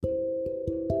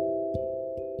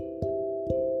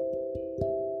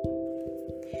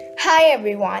Hi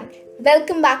everyone,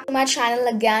 welcome back to my channel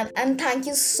again, and thank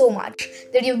you so much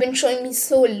that you've been showing me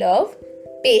so love,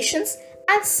 patience,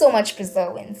 and so much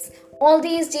perseverance. All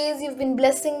these days you've been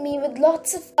blessing me with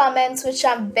lots of comments which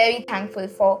I'm very thankful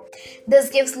for.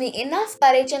 This gives me enough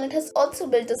courage and it has also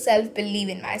built a self-belief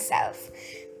in myself.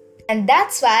 And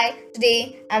that's why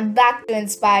today I'm back to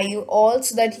inspire you all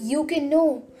so that you can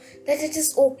know that it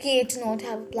is okay to not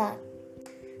have a plan.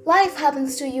 Life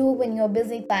happens to you when you're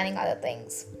busy planning other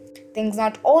things. Things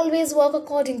not always work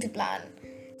according to plan.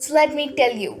 So let me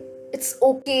tell you, it's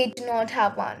okay to not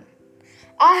have one.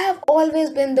 I have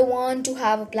always been the one to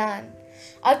have a plan.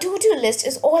 A to-do list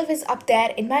is always up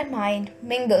there in my mind,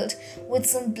 mingled with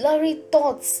some blurry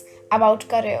thoughts about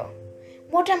career.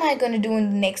 What am I going to do in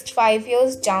the next 5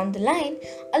 years down the line,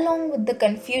 along with the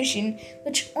confusion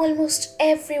which almost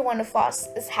every one of us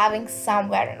is having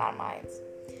somewhere in our minds?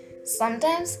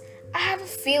 Sometimes I have a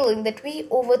feeling that we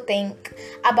overthink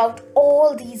about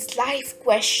all these life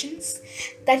questions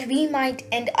that we might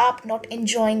end up not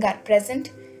enjoying our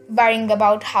present, worrying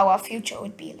about how our future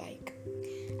would be like.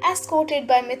 As quoted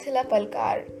by Mithila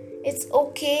Palkar, it's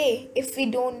okay if we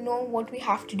don't know what we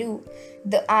have to do.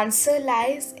 The answer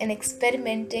lies in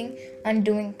experimenting and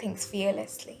doing things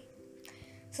fearlessly.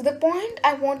 So, the point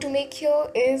I want to make here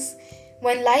is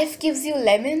when life gives you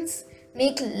lemons,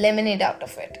 make lemonade out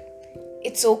of it.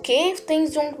 It's okay if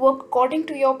things don't work according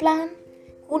to your plan.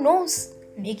 Who knows?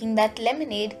 Making that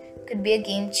lemonade could be a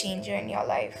game changer in your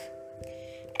life.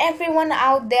 Everyone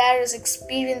out there is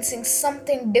experiencing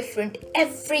something different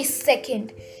every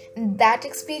second, and that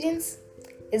experience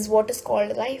is what is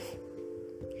called life.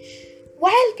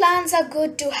 While plans are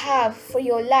good to have for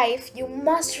your life, you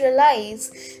must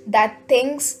realize that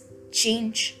things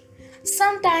change.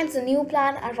 Sometimes a new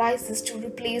plan arises to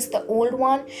replace the old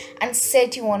one and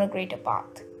set you on a greater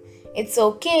path. It's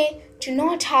okay to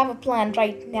not have a plan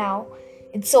right now.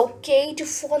 It's okay to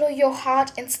follow your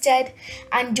heart instead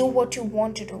and do what you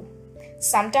want to do.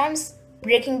 Sometimes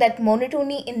breaking that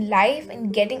monotony in life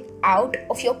and getting out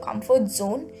of your comfort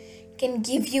zone can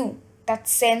give you that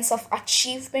sense of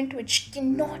achievement which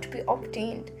cannot be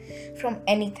obtained from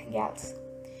anything else.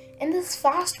 In this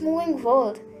fast moving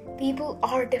world, people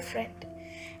are different.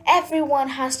 Everyone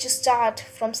has to start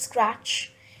from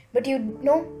scratch. But you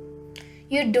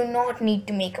do not need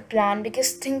to make a plan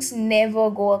because things never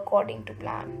go according to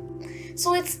plan.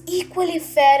 So it's equally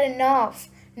fair enough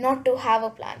not to have a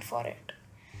plan for it.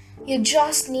 You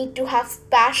just need to have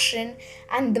passion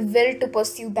and the will to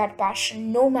pursue that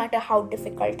passion no matter how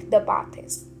difficult the path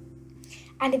is.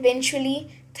 And eventually,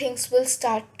 things will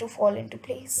start to fall into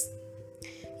place.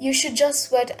 You should just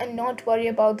sweat and not worry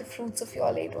about the fruits of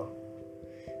your labor.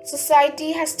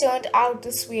 Society has turned out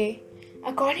this way.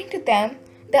 According to them,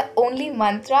 the only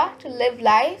mantra to live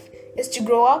life is to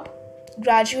grow up,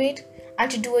 graduate, and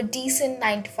to do a decent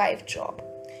 9 to 5 job.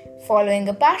 Following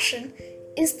a passion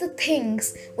is the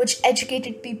things which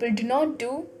educated people do not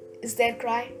do, is their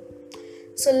cry.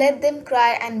 So let them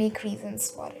cry and make reasons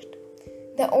for it.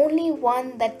 The only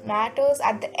one that matters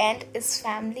at the end is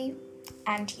family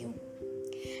and you.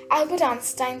 Albert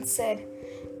Einstein said,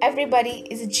 everybody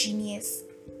is a genius,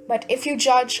 but if you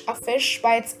judge a fish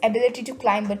by its ability to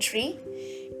climb a tree,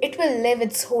 it will live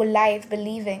its whole life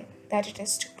believing that it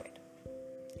is stupid.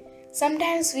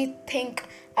 Sometimes we think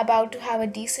about to have a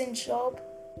decent job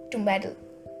to meddle.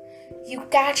 You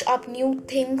catch up new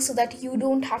things so that you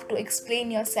don't have to explain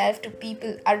yourself to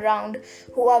people around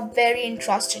who are very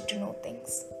interested to know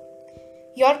things.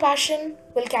 Your passion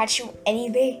will catch you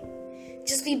anyway.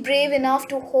 Just be brave enough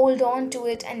to hold on to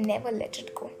it and never let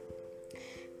it go.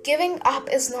 Giving up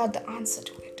is not the answer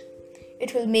to it.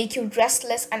 It will make you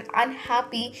restless and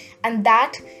unhappy, and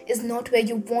that is not where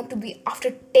you want to be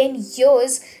after 10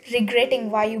 years regretting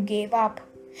why you gave up.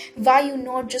 Why you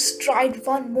not just tried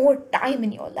one more time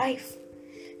in your life?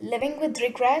 Living with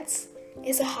regrets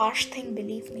is a harsh thing,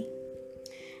 believe me.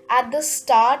 At the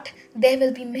start, there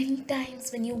will be many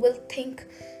times when you will think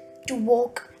to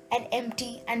walk an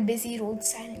empty and busy road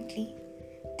silently,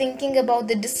 thinking about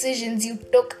the decisions you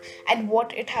took and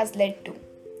what it has led to.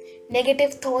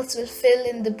 Negative thoughts will fill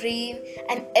in the brain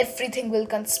and everything will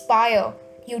conspire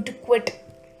you to quit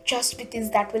just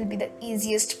because that will be the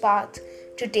easiest path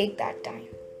to take that time.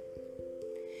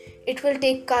 It will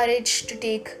take courage to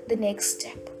take the next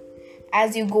step.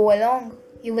 As you go along,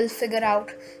 you will figure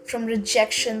out from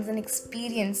rejections and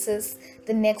experiences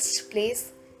the next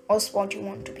place or spot you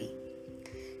want to be.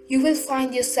 You will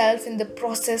find yourself in the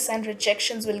process and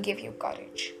rejections will give you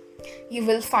courage. You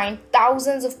will find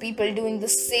thousands of people doing the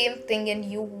same thing and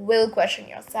you will question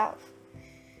yourself.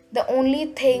 The only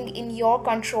thing in your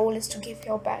control is to give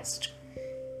your best.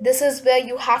 This is where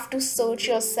you have to search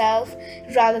yourself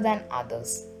rather than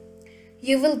others.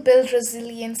 You will build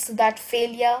resilience so that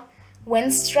failure,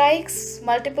 when strikes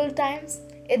multiple times,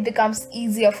 it becomes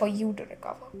easier for you to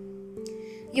recover.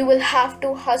 You will have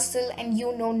to hustle, and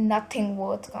you know nothing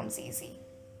worth comes easy.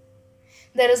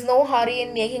 There is no hurry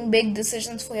in making big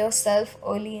decisions for yourself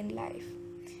early in life,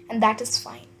 and that is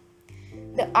fine.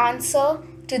 The answer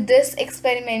to this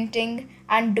experimenting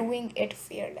and doing it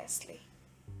fearlessly.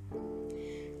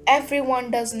 Everyone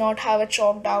does not have a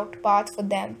chalked out path for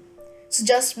them, so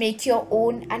just make your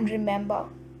own and remember,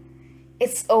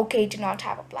 it's okay to not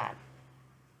have a plan.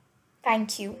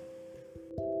 Thank you.